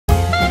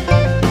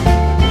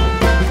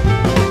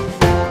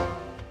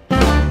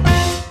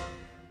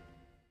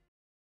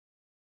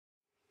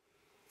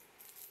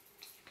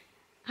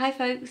Hi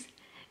folks,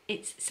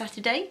 it's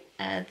Saturday,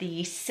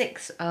 the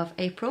 6th of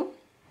April.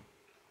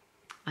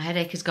 My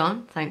headache is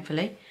gone,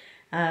 thankfully.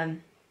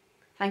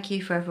 Thank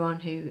you for everyone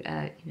who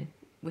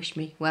wished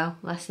me well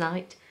last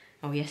night,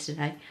 or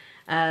yesterday.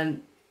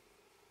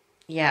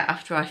 Yeah,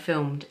 after I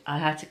filmed, I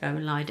had to go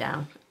and lie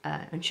down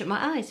and shut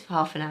my eyes for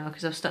half an hour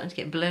because I was starting to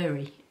get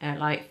blurry,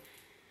 like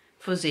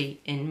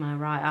fuzzy in my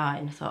right eye,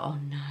 and I thought, oh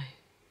no,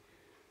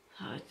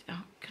 I'm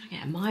gonna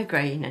get a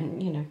migraine,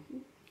 and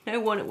no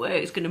one at work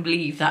is going to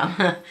believe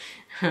that.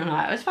 And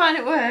I was fine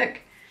at work.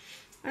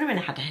 I mean,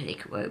 I had a headache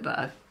at work,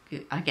 but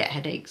I get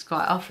headaches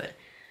quite often.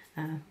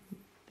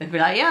 They'd be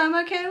like, yeah, I'm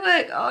okay at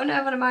work. Oh no,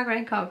 I've had a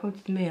migraine, can't come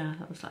to the meal.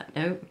 I was like,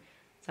 nope.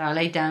 So I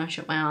laid down,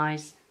 shut my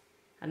eyes,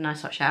 had a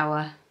nice hot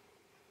shower,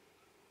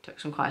 took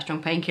some quite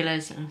strong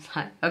painkillers, and I was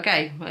like,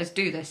 okay, let's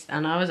do this.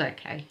 And I was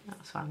okay. That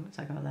was fine once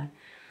I got there.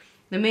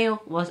 The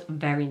meal was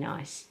very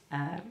nice.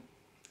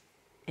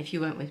 If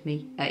you weren't with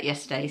me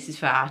yesterday, this is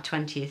for our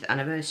 20th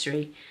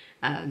anniversary,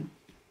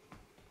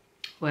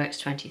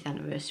 work's 20th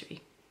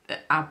anniversary,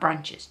 our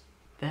branch's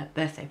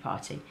birthday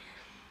party.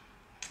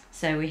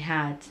 So we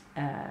had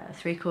a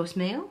 3-course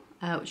meal,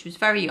 which was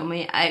very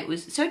yummy. It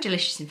was so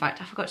delicious, in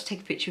fact, I forgot to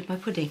take a picture of my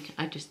pudding.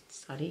 I just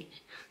started eating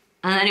it,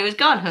 and then it was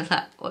gone. I was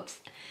like,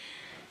 whoops.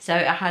 So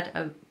I had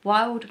a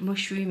wild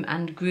mushroom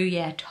and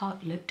Gruyere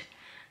tartlet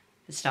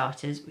for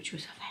starters, which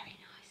was very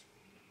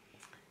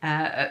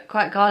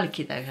quite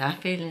garlicky though. I have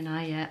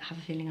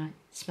a feeling I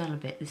smell a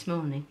bit this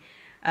morning.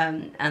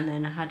 And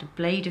then I had a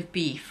blade of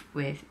beef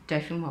with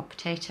dauphinoise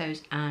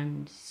potatoes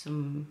and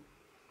some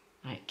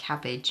like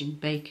cabbage and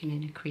bacon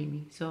in a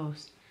creamy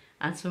sauce,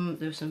 and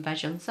there was some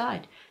veg on the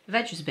side. The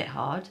veg was a bit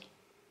hard.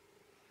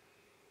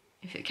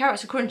 If the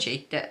carrots are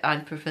crunchy,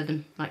 I'd prefer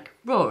them like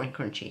raw and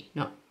crunchy,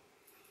 not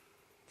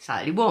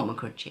slightly warm and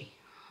crunchy.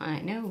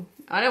 I know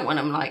I don't want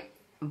them like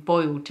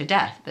boiled to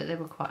death, but they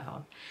were quite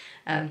hard.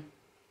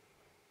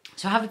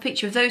 So I have a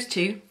picture of those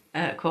two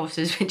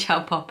courses, which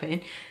I'll pop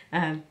in,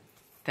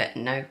 but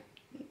no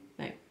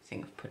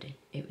thing of pudding.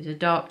 It was a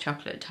dark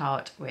chocolate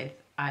tart with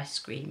ice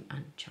cream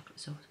and chocolate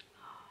sauce.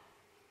 Oh,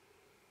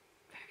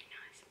 very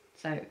nice.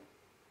 So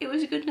it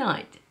was a good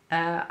night.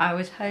 I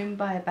was home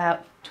by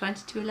about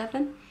 20 to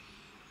 11.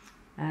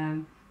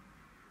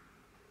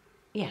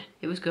 Yeah,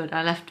 it was good.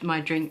 I left my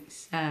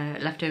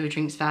leftover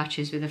drinks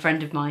vouchers with a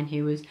friend of mine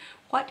who was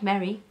quite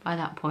merry by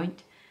that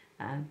point.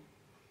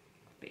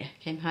 But yeah,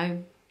 came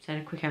home. Said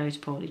a quick hello to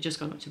Paul. He'd just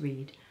gone up to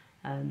read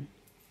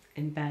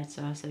in bed,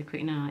 so I said a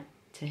quick night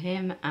to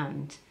him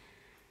and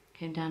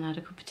came down, had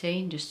a cup of tea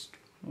and just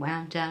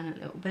wound down a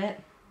little bit.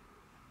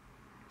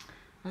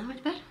 And I went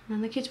to bed, and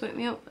then the kids woke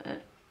me up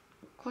at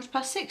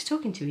 6:15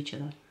 talking to each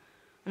other.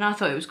 And I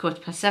thought it was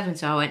 7:15,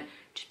 so I went,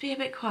 just be a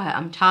bit quiet,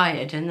 I'm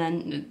tired. And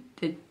then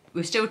we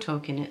were still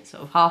talking at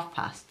sort of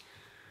 6:30.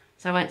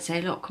 So I went to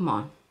say, look, come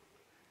on.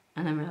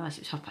 And then realised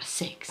it was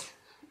 6:30. I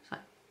was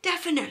like,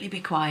 definitely be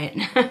quiet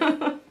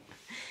now.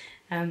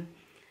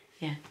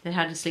 Yeah, they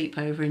had a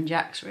sleepover in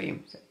Jack's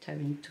room. So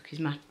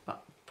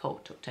Paul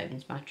took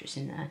Tobin's mattress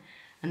in there,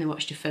 and they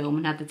watched a film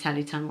and had the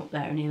telly time up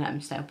there, and he let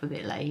them stay up a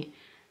bit late.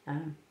 So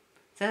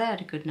they had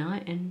a good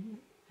night, and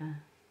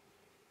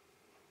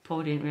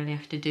Paul didn't really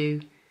have to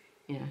do,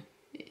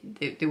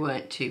 they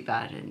weren't too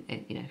bad, and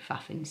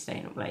faffing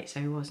staying up late,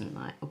 so he wasn't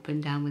like up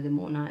and down with them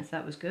all night, so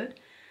that was good.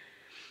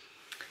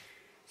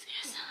 So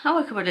yes, I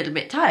woke up a little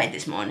bit tired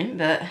this morning,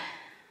 but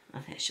I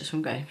think it's just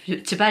from going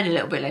to bed a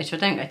little bit later. I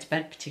don't go to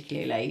bed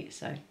particularly late,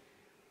 so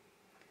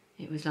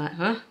it was like,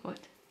 huh, what?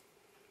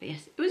 But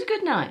yes, it was a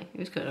good night. It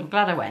was good. I'm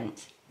glad I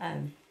went.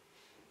 And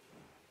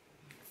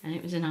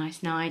it was a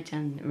nice night,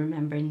 and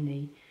remembering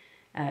the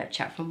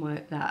chap from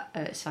work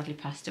that sadly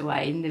passed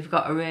away, and they've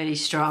got a really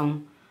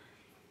strong,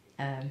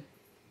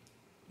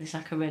 there's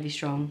like a really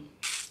strong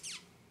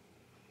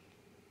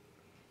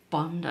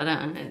bond. I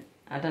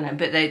don't know,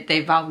 but they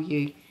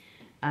value,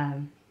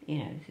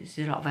 there's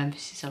a lot of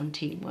emphasis on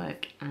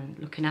teamwork and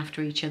looking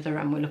after each other,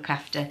 and we look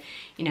after,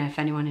 if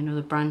anyone in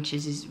other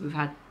branches we've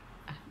had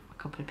a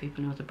couple of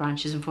people in other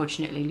branches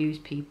unfortunately lose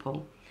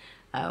people.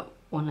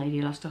 One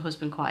lady lost her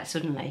husband quite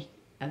suddenly,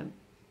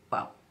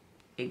 well,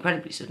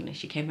 incredibly suddenly.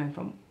 She came home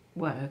from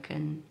work,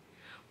 and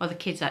the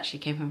kids actually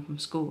came home from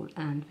school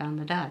and found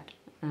the dad,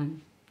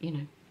 and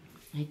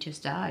he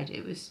just died.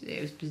 It was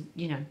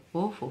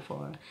awful for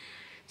her.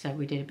 So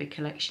we did a big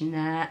collection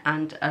there,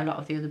 and a lot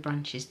of the other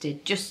branches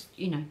did, just,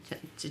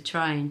 to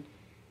try and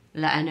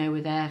let her know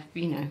we're there,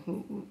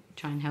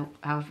 try and help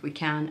however we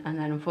can. And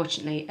then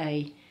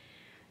unfortunately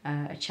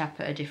a chap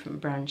at a different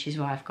branch, his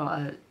wife got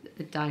a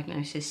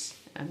diagnosis,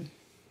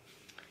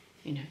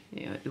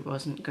 it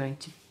wasn't going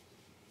to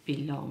be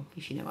long,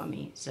 if you know what I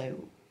mean.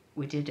 So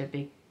we did a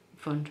big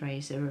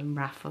fundraiser and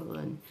raffle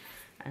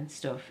and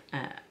stuff,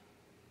 and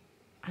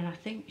I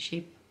think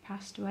she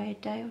passed away a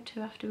day or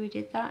two after we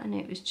did that, and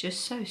it was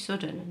just so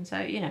sudden, and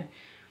so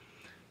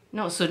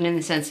not sudden in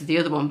the sense of the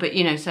other one, but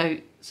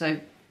so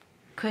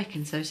quick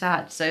and so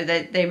sad. So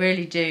they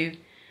really do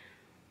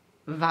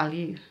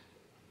value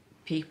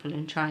people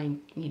and try and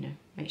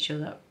make sure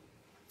that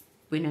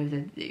we know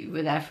that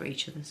we're there for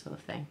each other, sort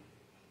of thing.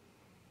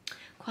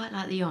 quite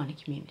like the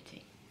yarny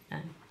community.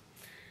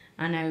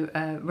 I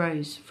know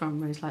Rose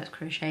from Rose Likes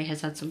Crochet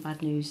has had some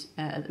bad news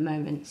at the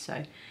moment,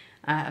 so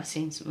I've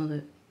seen some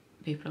other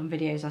people on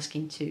videos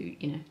asking to,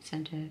 you know,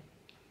 send her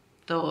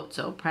thoughts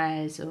or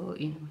prayers or,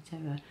 you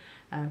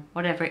know,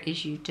 whatever it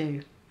is you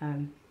do.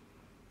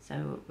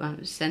 So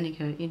I'm sending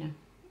her, you know,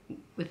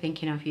 we're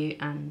thinking of you,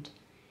 and,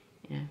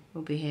 you know,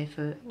 we'll be here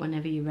for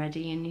whenever you're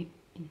ready and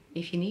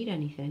if you need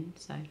anything.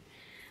 So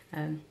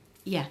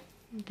yeah,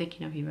 I'm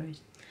thinking of you,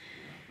 Rose.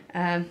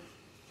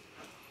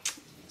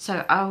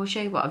 So I will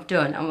show you what I've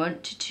done. I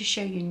wanted to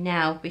show you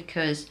now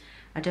because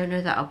I don't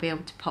know that I'll be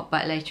able to pop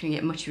back later and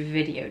get much of a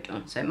video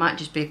done. So it might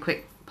just be a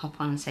quick pop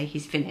on and say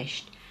he's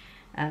finished.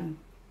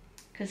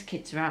 Because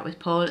kids are out with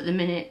Paul at the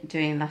minute,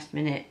 doing last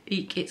minute,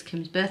 it's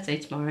Kim's birthday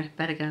tomorrow,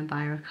 better go and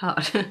buy her a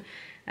card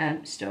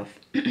stuff.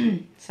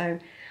 So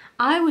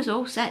I was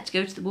all set to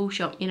go to the wool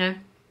shop, you know.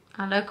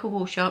 Our local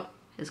wool shop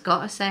has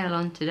got a sale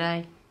on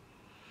today.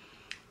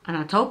 And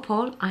I told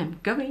Paul,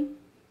 I'm going.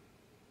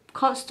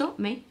 Can't stop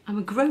me, I'm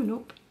a grown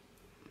up.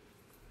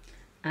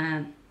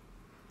 And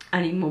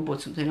he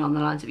mumbled something on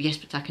the lines of, yes,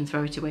 but I can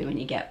throw it away when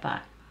you get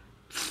back.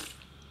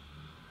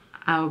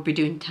 I will be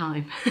doing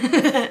time.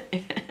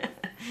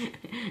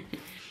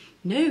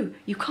 No,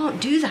 you can't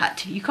do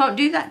that. You can't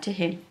do that to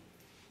him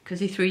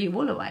because he threw your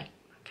wool away.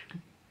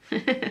 I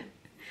can.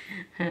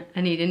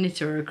 I need a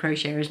knitter or a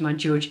crocheter as my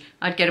judge.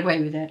 I'd get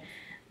away with it.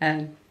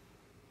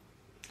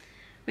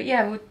 But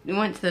yeah, we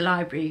went to the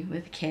library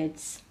with the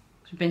kids.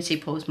 We've been to see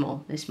Paul's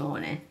mum this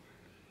morning.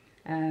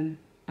 And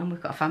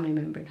we've got a family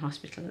member in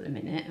hospital at the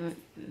minute.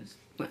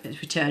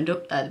 As we turned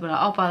up there, they were like,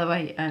 oh, by the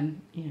way,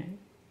 you know,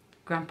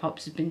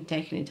 Grandpops has been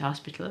taken into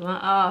hospital. I'm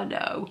like, oh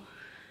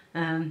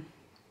no.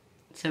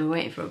 So we're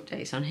waiting for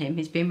updates on him.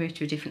 He's been moved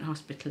to a different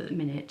hospital at the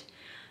minute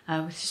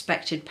with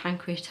suspected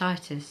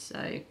pancreatitis.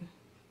 So,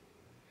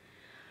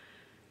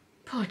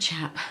 poor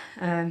chap.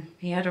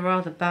 He had a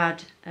rather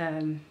bad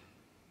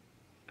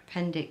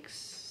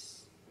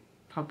appendix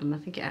problem. I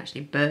think it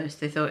actually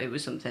burst. They thought it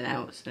was something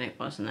else, and it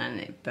wasn't.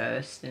 And it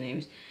burst,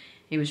 and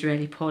he was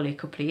really poorly a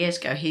couple of years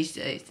ago.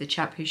 It's the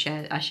chap who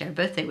I share a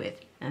birthday with.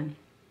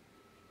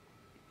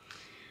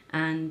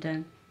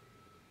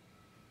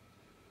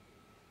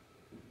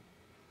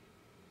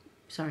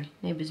 Sorry,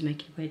 neighbours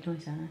making a weird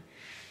noise, aren't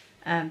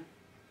they?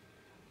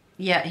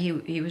 Yeah,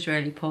 he was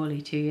really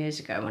poorly 2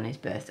 years ago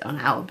on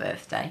our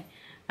birthday,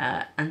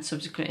 and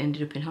subsequently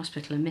ended up in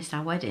hospital and missed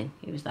our wedding.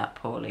 He was that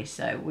poorly,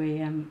 so we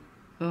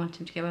want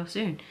him to get well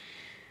soon.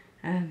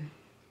 I'm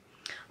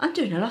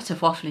doing a lot of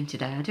waffling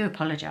today. I do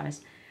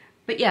apologise,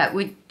 but yeah,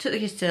 we took the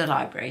kids to the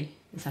library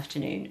this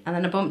afternoon, and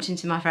then I bumped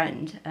into my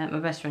friend, my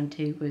best friend,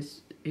 who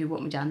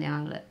walked me down the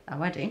aisle at our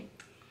wedding,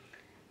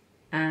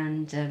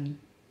 and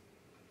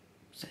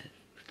so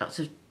lots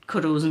of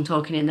cuddles and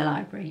talking in the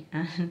library.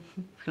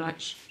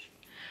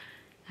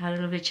 Had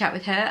a lovely chat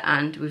with her,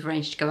 and we've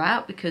arranged to go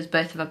out because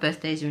both of our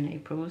birthdays are in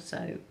April,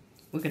 so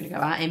we're going to go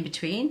out in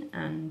between,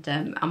 and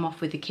I'm off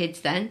with the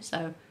kids then,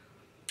 so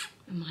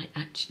I might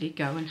actually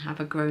go and have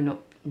a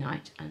grown-up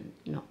night and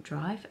not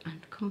drive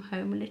and come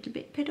home a little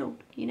bit piddled.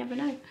 You never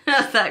know.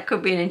 That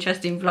could be an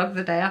interesting vlog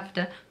the day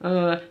after.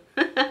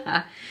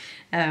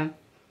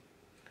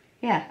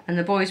 Yeah, and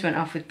the boys went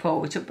off with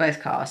Paul. We took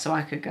both cars so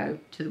I could go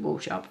to the wool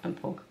shop and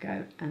Paul could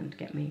go and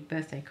get me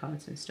birthday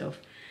cards and stuff.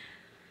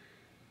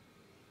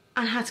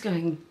 And I had to go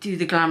and do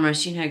the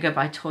glamorous, you know, go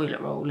buy toilet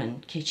roll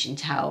and kitchen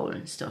towel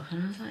and stuff.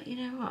 And I was like, you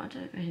know what, I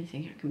don't really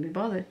think I can be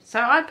bothered.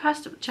 So I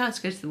passed up the chance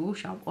to go to the wool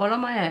shop all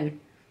on my own.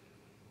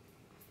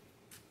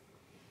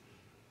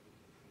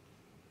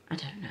 I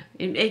don't know.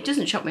 It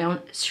doesn't stop me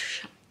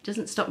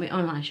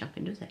online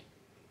shopping, does it?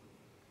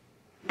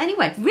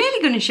 Anyway,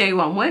 really going to show you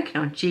what I'm working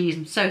on. Jeez,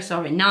 I'm so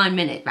sorry. 9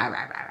 minutes. Rah,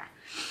 rah, rah, rah.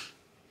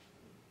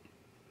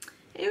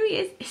 Here he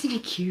is. Isn't he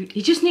cute?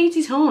 He just needs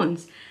his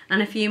horns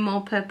and a few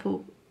more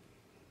purple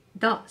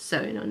dots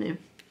sewing on him.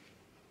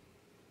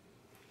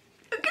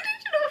 Look at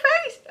his little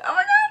face. Oh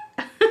my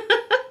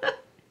god.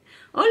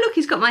 Oh look,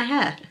 he's got my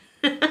hair.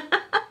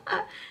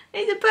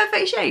 He's a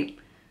perfect shape.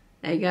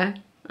 There you go.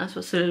 That's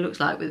what Sully looks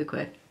like with a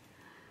quid.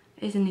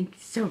 Isn't he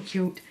so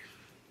cute?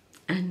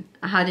 And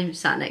I had him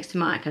sat next to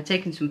Mike. I'd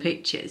taken some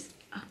pictures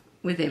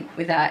with him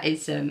without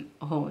his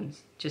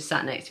horns, just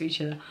sat next to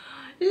each other.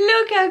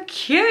 Look how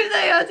cute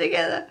they are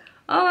together.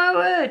 Oh my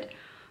word.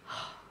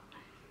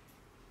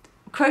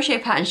 Crochet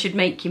pattern should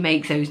make you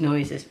make those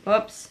noises.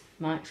 Whoops,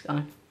 Mike's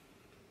gone.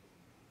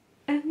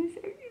 And look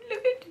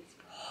at this.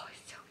 Oh,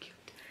 it's so cute.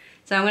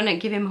 So I'm going to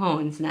give him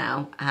horns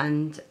now,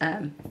 and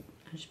I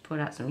just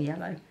pulled out some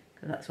yellow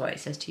because that's what it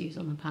says to use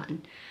on the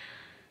pattern.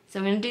 So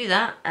I'm going to do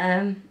that.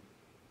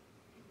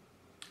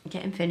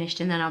 Get him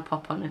finished, and then I'll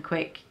pop on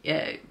quickly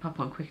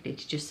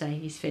to just say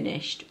he's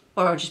finished,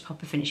 or I'll just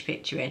pop a finished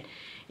picture in,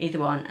 either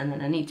one. And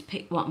then I need to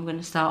pick what I'm going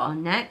to start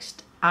on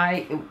next.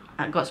 I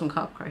got some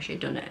carpet crochet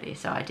done earlier,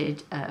 so I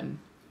did a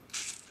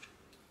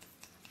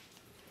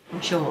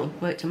shawl,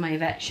 worked on my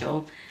Yvette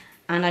shawl,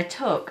 and I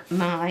took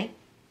my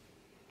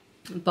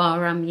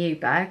MOe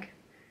bag,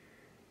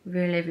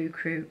 Voulez-vous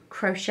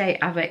crochet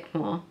avec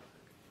moi,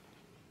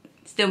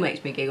 Still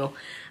makes me giggle.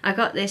 I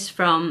got this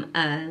from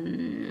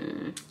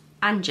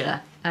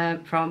Angela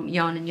from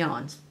Yarn and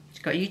Yarns.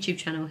 She's got a YouTube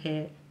channel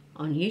here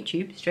on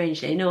YouTube,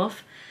 strangely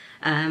enough,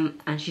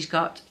 and she's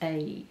got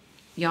a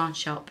yarn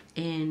shop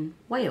in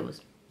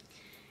Wales,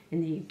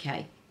 in the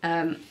UK.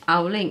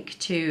 I'll link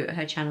to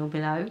her channel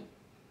below.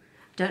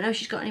 Don't know if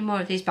she's got any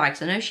more of these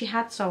bags. I know she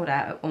had sold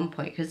out at one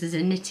point because there's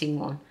a knitting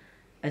one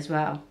as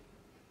well.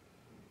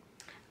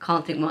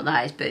 Can't think what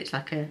that is, but it's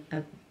like a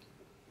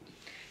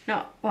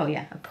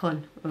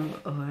pun or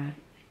a,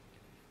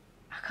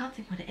 I can't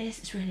think what it is.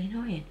 It's really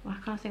annoying. Well,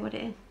 I can't think what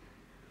it is.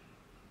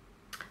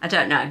 I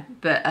don't know,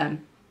 but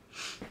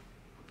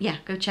yeah,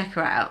 go check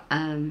her out.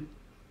 And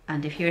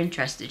if you're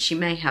interested, she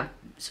may have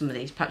some of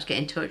these. Perhaps get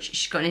in touch.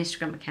 She's got an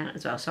Instagram account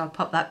as well, so I'll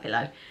pop that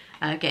below.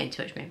 Get in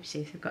touch, maybe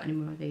see if they've got any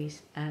more of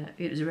these.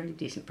 It was a really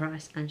decent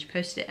price, and she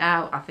posted it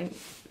out. I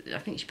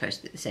think she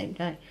posted it the same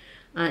day.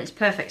 And it's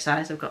perfect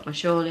size. I've got my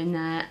shawl in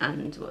there,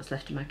 and what's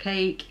left of my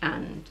cake,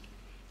 and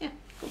yeah,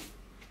 cool.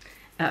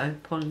 Uh-oh,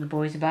 pulling the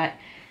boys about.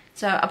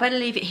 So I better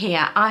leave it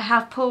here. I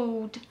have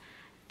pulled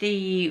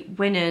the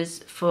winners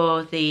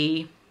for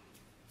the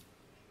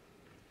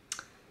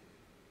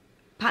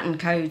pattern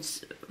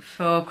codes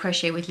for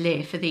Crochet with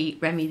Leah for the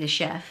Remy the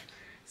Chef.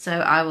 So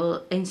I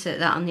will insert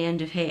that on the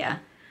end of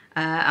here.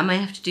 I may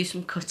have to do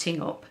some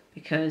cutting up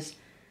because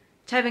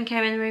Tobin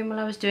came in the room while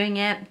I was doing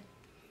it.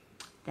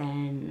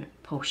 Then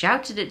Paul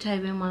shouted at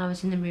Tobin while I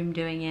was in the room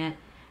doing it.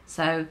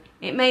 So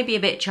it may be a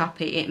bit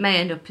choppy. It may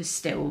end up as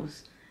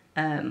stills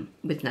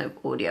with no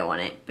audio on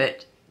it.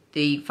 But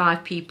the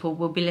 5 people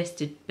will be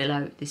listed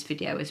below this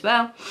video as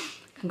well.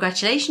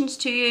 Congratulations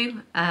to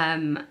you.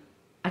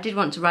 I did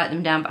want to write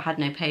them down but had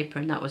no paper,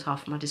 and that was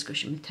half of my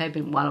discussion with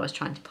Tobin while I was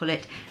trying to pull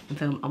it and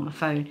film on my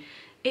phone.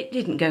 It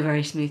didn't go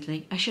very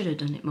smoothly. I should have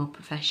done it more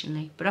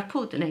professionally, but I've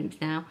pulled the names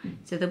now,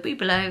 so they'll be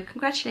below.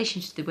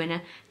 Congratulations to the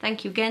winner.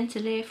 Thank you again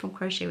to Leah from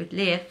Crochet with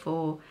Leah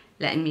for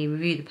letting me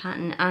review the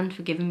pattern and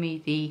for giving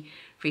me the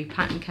free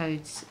pattern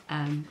codes.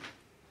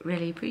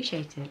 Really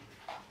appreciate it.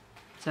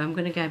 So I'm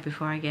going to go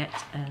before I get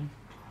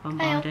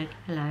bombarded.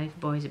 Hello, the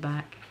boys are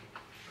back.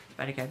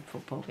 Better go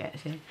before Paul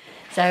gets here.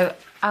 So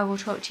I will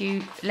talk to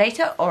you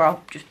later, or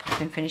I'll just pop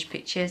in finished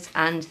pictures,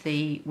 and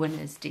the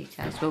winners'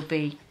 details will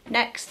be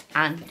next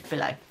and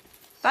below.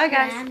 Bye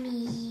guys.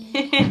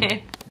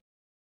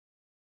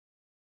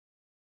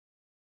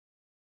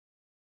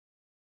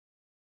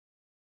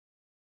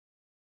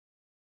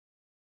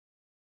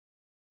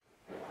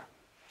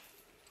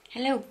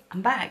 Hello,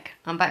 I'm back.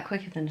 I'm back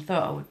quicker than I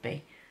thought I would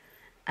be.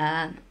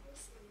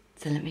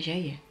 So let me show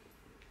you.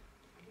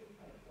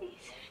 He's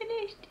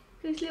finished.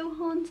 Got his little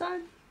horns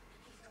on.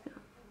 He's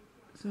got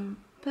some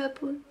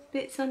purple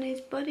bits on his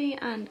body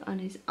and on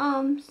his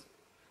arms.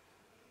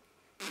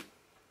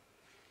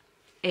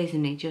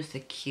 Isn't he just the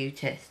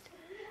cutest?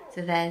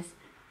 So there's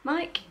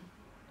Mike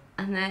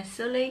and there's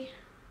Sully.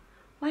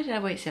 Why did I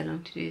wait so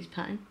long to do this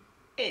pattern?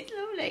 It's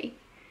lovely.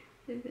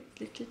 There's its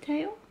little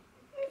tail.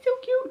 It's so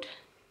cute.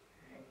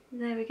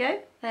 There we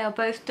go. They are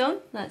both done.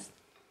 That's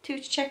 2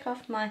 to check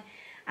off my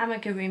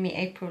Amigurumi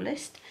April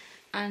list.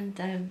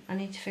 And I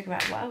need to figure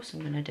out what else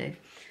I'm going to do.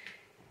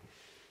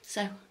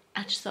 So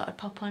I just thought I'd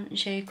pop on and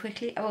show you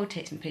quickly. I will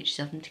take some pictures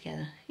of them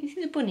together. You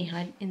see the bunny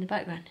hiding in the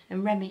background,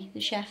 and Remy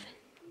the chef.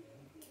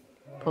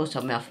 Paul's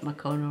told me off in my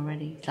corner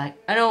already. It's like,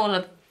 and all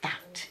of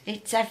that,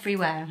 it's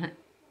everywhere. I'm like,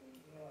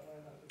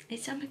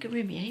 it's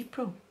Amigurumi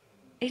April.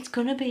 It's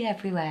gonna be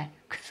everywhere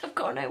because I've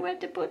got nowhere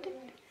to put it.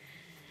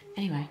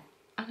 Anyway,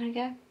 I'm gonna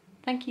go.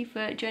 Thank you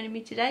for joining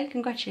me today.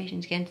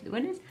 Congratulations again to the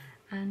winners,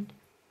 and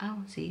I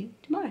will see you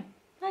tomorrow.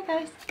 Bye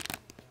guys.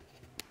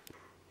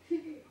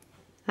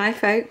 Hi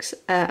folks,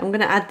 I'm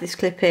going to add this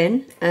clip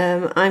in.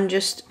 I'm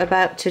just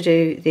about to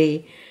do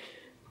the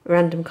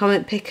random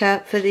comment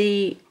picker for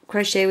the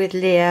Crochet with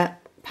Leah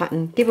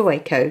pattern giveaway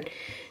code.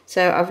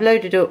 So I've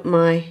loaded up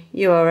my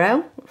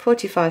URL,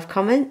 45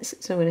 comments,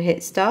 so I'm going to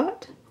hit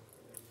start.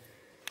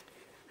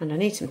 And I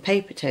need some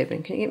paper,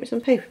 Tobin. Can you get me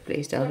some paper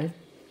please, darling?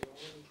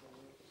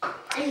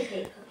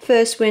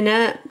 First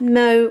winner,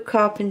 MOe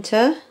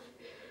Carpenter.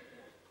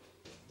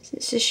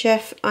 It's a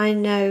chef I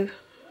know,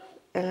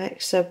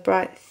 Alexa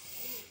Bright.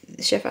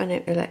 The chef I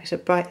know, Alexa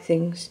Bright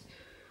Things.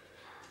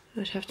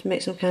 I'd have to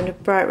make some kind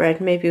of bright red,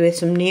 maybe with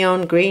some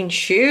neon green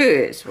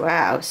shoes.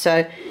 Wow!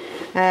 So,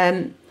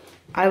 I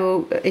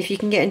will. If you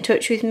can get in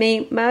touch with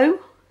me, Mo.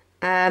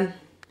 But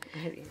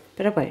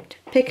I won't.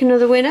 Pick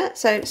another winner.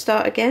 So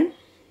start again,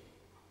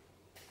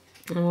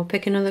 and we'll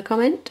pick another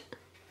comment.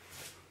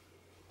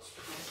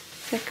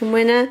 Second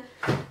winner,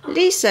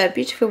 Lisa,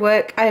 beautiful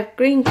work. I have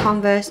green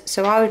Converse,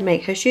 so I would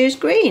make her shoes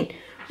green.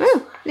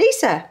 Oh,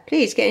 Lisa,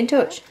 please get in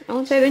touch.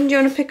 Oh, Tobin, do you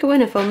want to pick a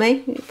winner for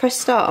me? Press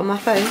start on my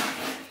phone.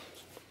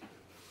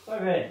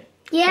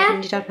 Yeah?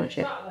 Did your dad watch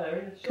it?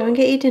 Go and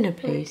get your dinner,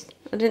 please.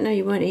 I didn't know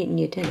you weren't eating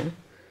your dinner.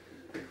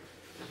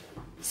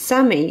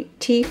 Sammy,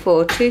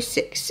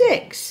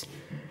 T4266.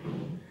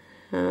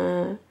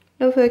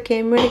 Love her,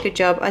 Kim. Really good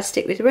job. I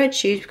stick with red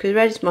shoes because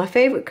red is my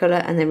favourite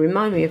colour and they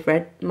remind me of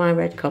my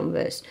red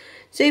Converse.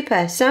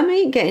 Super.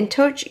 Sammy, get in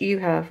touch. You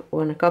have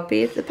won a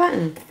copy of the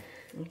pattern.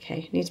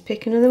 Okay, need to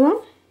pick another one.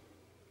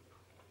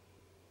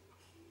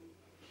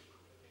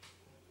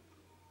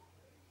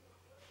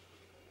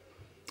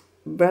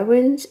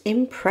 Rowan's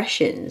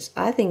Impressions.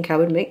 I think I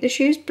would make the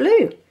shoes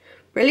blue.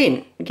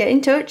 Brilliant. Get in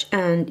touch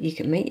and you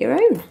can make your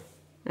own.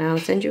 I'll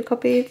send you a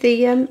copy of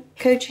the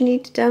code you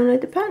need to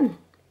download the pattern.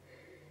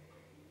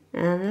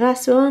 And the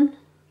last one.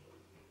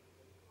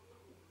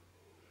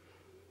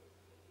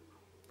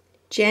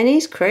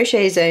 Jenny's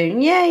Crochet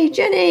Zone. Yay,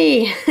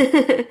 Jenny!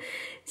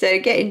 So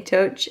get in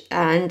touch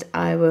and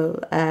I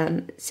will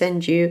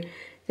send you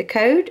the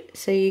code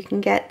so you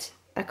can get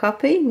a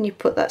copy. And you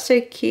put that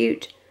so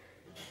cute.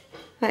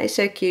 That is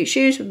so cute.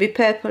 Shoes would be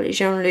purple. It's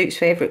Jean-Luc's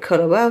favourite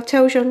colour. Well,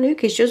 tell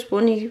Jean-Luc he's just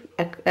won you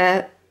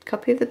a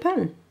copy of the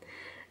pattern.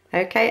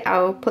 Okay, I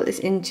will put this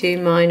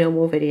into my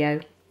normal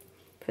video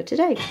for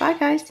today. Bye,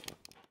 guys.